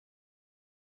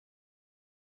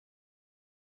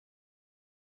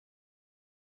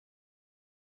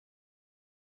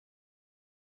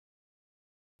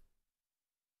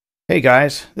Hey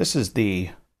guys, this is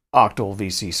the Octal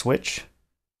VC Switch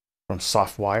from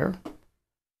Softwire.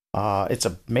 It's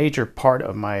a major part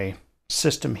of my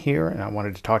system here, and I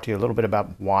wanted to talk to you a little bit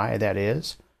about why that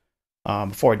is.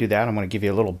 Before I do that, I'm going to give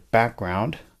you a little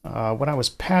background. When I was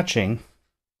patching,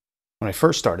 when I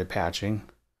first started patching,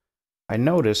 I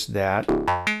noticed that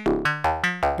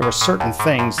there were certain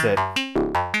things that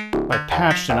I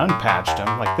patched and unpatched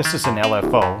them, like this is an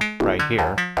LFO right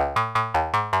here.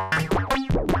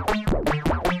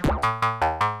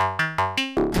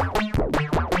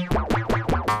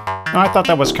 I thought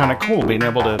that was kind of cool, being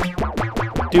able to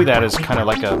do that as kind of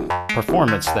like a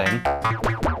performance thing.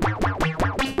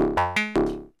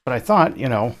 But I thought, you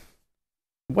know,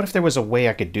 what if there was a way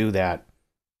I could do that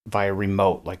via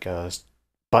remote, like a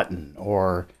button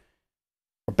or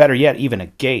better yet, even a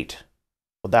gate?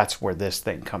 Well, that's where this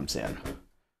thing comes in.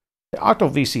 The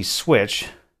Octal VC Switch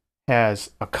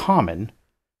has a common,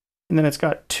 and then it's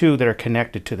got two that are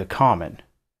connected to the common,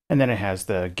 and then it has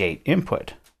the gate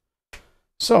input.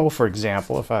 So, for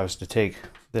example, if I was to take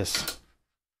this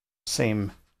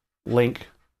same link,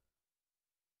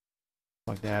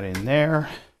 plug that in there,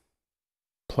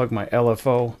 plug my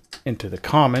LFO into the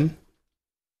common,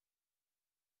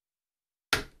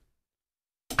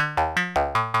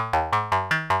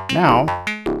 now,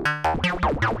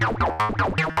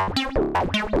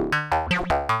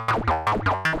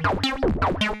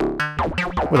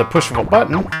 with a push of a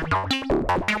button,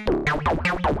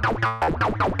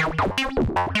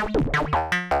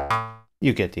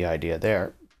 you get the idea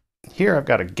there. Here I've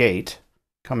got a gate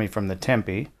coming from the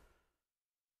Tempe.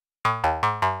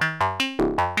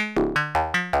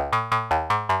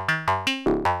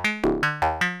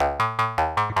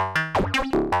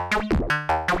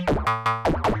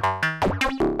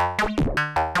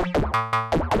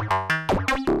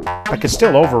 I could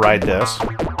still override this.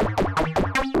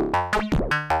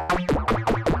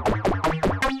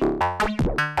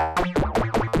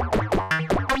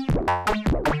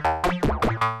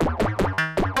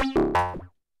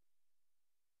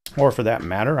 Or for that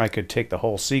matter, I could take the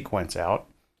whole sequence out.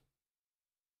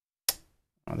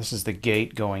 This is the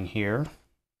gate going here.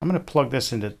 I'm going to plug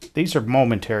this into, these are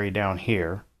momentary down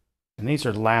here, and these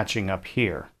are latching up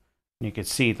here. And you can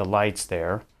see the lights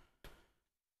there.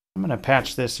 I'm going to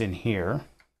patch this in here,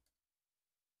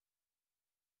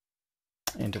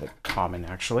 into the common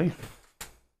actually.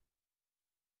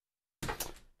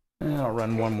 And I'll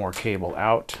run one more cable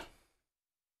out,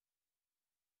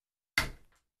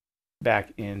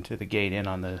 back into the gate in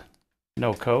on the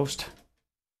no coast.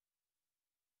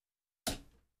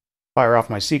 Fire off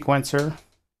my sequencer.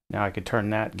 Now I could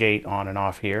turn that gate on and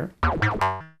off here.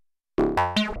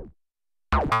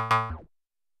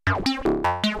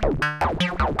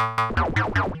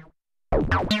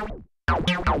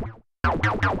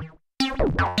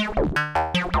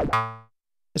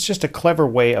 It's just a clever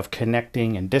way of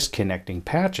connecting and disconnecting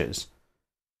patches.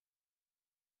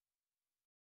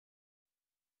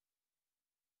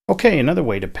 Okay, another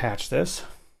way to patch this.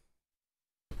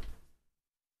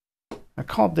 I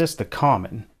called this the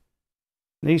common.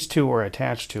 These two are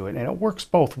attached to it, and it works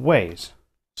both ways.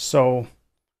 So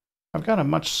I've got a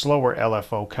much slower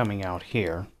LFO coming out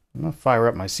here. I'm going to fire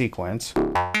up my sequence.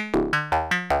 I'll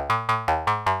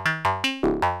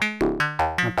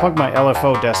plug my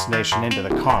LFO destination into the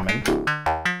common.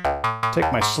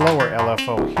 Take my slower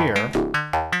LFO here.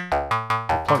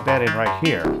 I'll plug that in right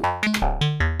here.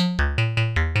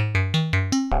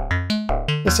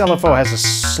 This LFO has a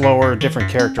slower, different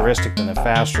characteristic than the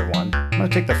faster one. I'm going to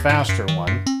take the faster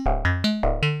one,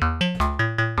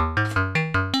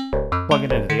 plug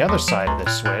it into the other side of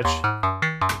this switch,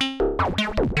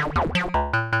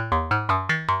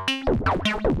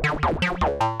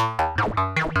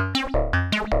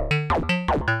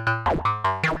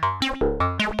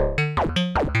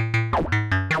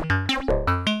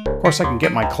 of course I can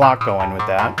get my clock going with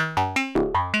that.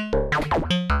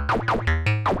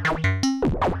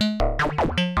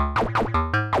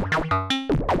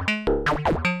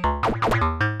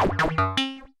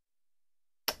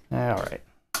 Alright,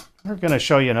 we're going to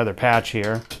show you another patch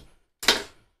here.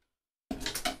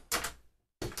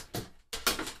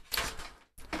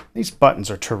 These buttons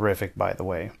are terrific, by the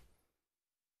way.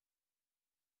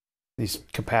 These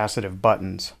capacitive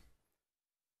buttons.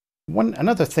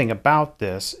 Another thing about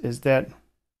this is that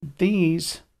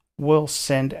these will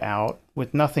send out,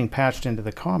 with nothing patched into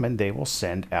the common, they will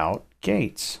send out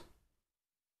gates.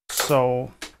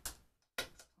 So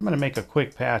I'm going to make a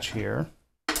quick patch here.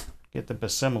 Get the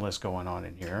basimalus going on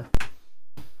in here.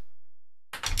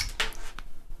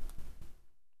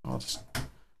 I'll just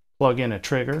plug in a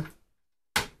trigger.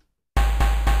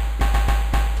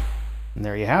 And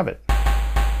there you have it.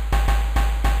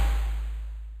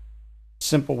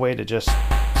 Simple way to just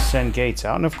send gates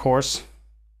out. And of course,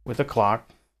 with a clock,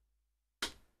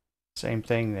 same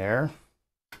thing there.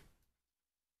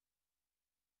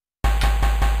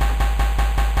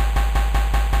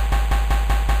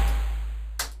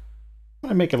 I'm going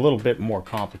to make it a little bit more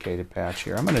complicated patch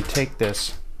here. I'm going to take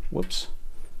this, whoops,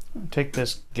 I'm going to take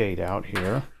this gate out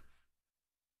here.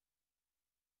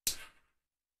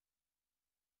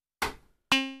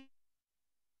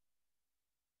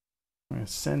 I'm going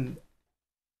to send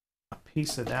a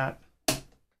piece of that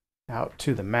out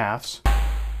to the maths.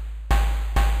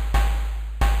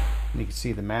 And you can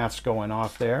see the maths going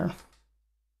off there.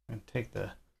 I'm going to take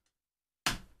the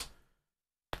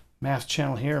math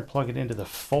channel here and plug it into the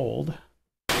fold.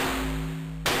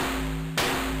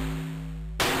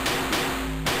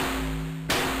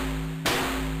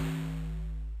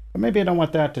 But maybe I don't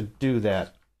want that to do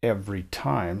that every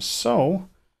time, so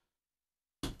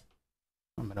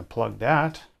I'm going to plug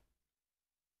that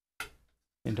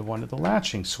into one of the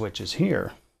latching switches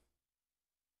here.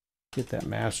 Get that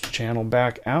master channel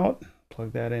back out,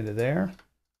 plug that into there.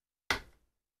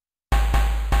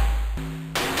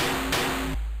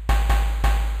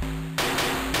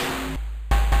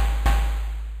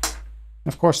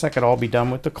 Of course, that could all be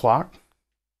done with the clock.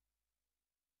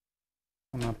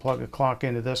 I'm going to plug a clock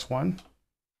into this one.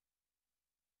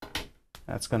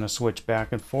 That's going to switch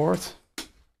back and forth.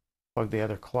 Plug the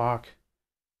other clock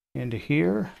into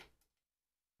here.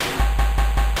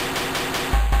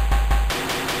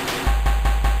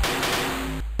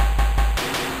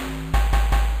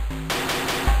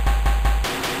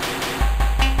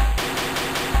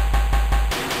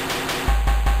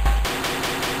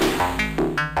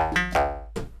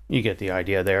 You get the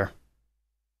idea there.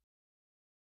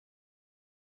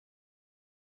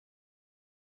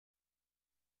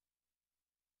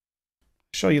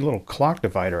 Show you a little clock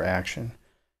divider action.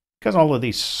 Because all of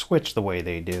these switch the way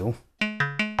they do, I'm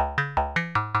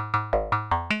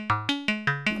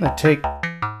going to take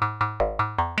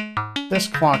this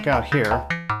clock out here,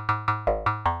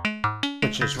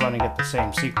 which is running at the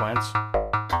same sequence.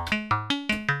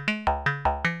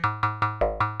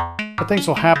 But things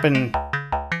will happen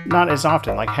not as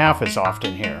often, like half as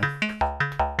often here.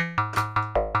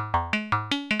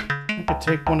 I could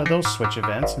take one of those switch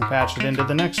events and patch it into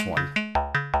the next one.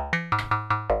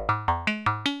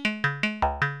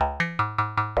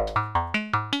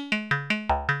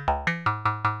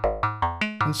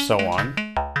 And so on.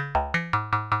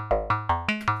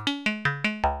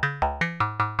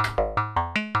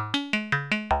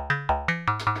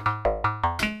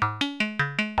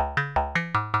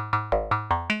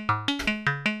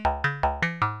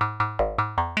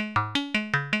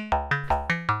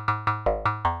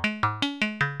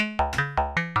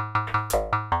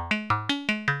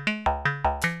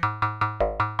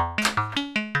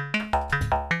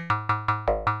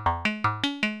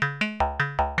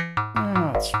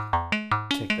 Let's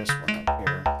take this one up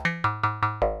here.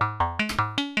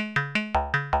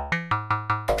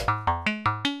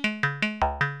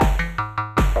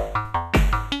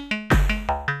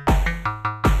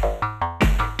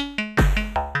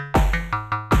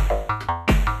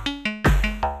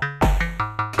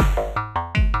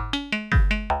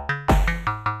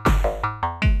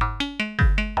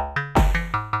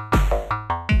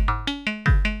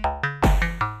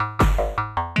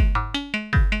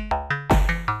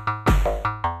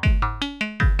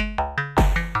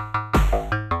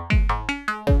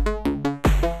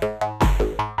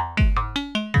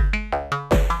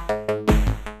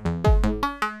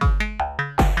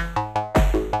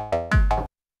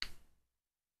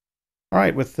 All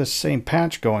right, with this same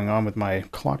patch going on with my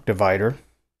clock divider,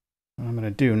 what I'm going to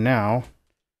do now,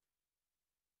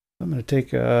 I'm going to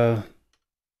take the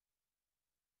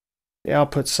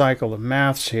output cycle of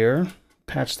maths here,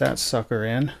 patch that sucker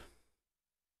in.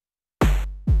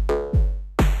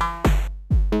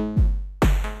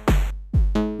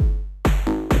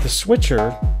 The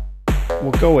switcher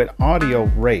will go at audio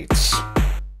rates.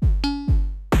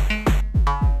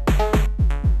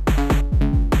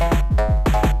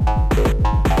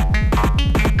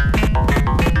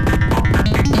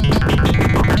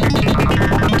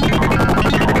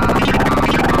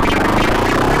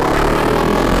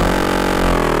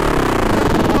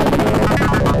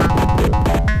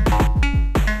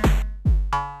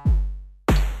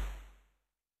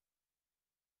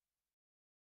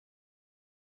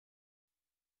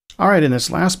 All right, in this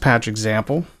last patch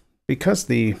example, because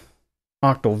the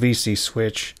Octal VC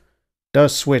switch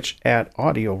does switch at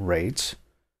audio rates,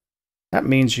 that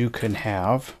means you can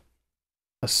have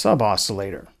a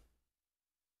sub-oscillator.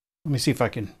 Let me see if I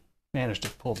can managed to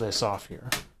pull this off here.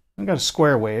 I've got a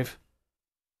square wave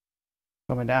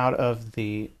coming out of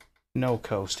the no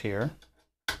coast here.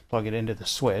 Plug it into the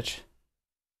switch.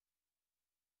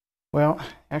 Well,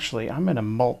 actually, I'm going to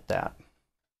mult that.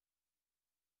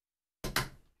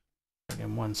 Plug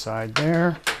in one side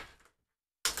there.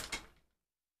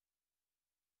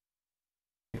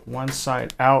 Take one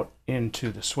side out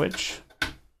into the switch.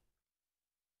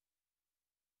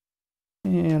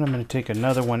 And I'm going to take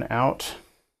another one out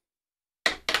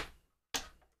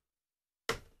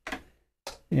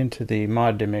into the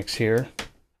mod mix here.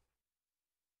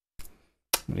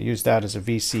 I'm going to use that as a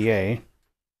VCA.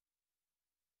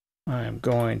 I'm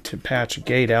going to patch a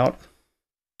gate out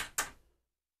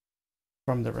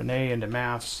from the Rene into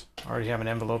maths. I already have an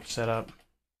envelope set up.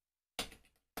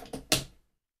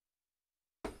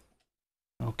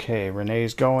 Okay,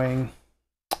 Rene's going.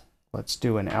 Let's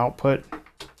do an output.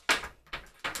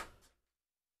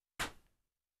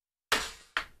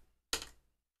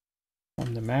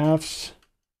 From the maths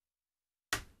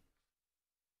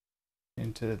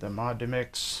into the mod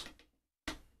mix.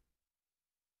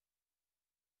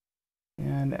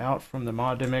 And out from the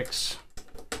mod mix.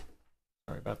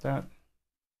 Sorry about that.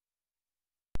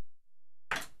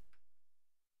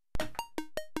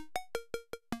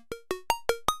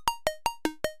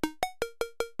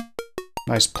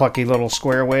 Nice plucky little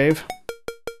square wave.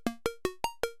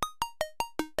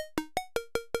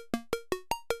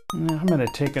 And I'm going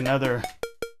to take another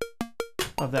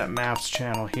of that maths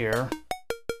channel here.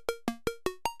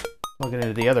 Plug it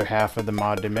into the other half of the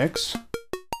mod mix.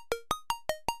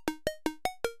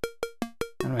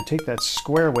 I'm going to take that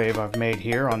square wave I've made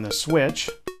here on the switch.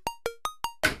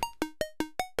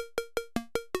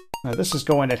 Now this is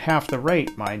going at half the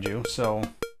rate, mind you, so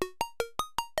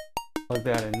plug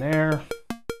that in there.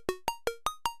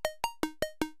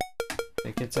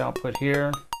 Take its output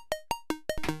here.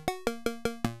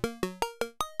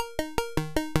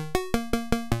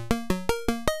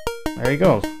 There you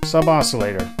go,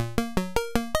 sub-oscillator.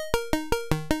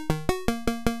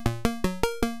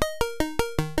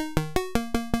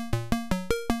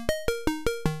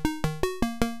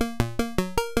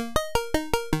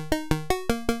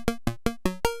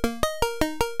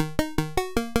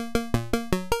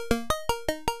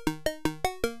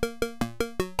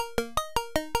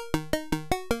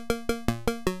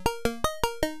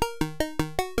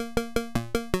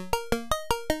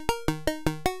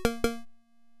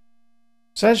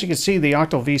 So as you can see, the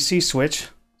Octal VC switch,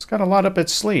 it's got a lot up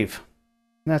its sleeve.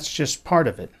 And that's just part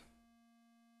of it.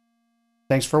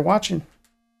 Thanks for watching.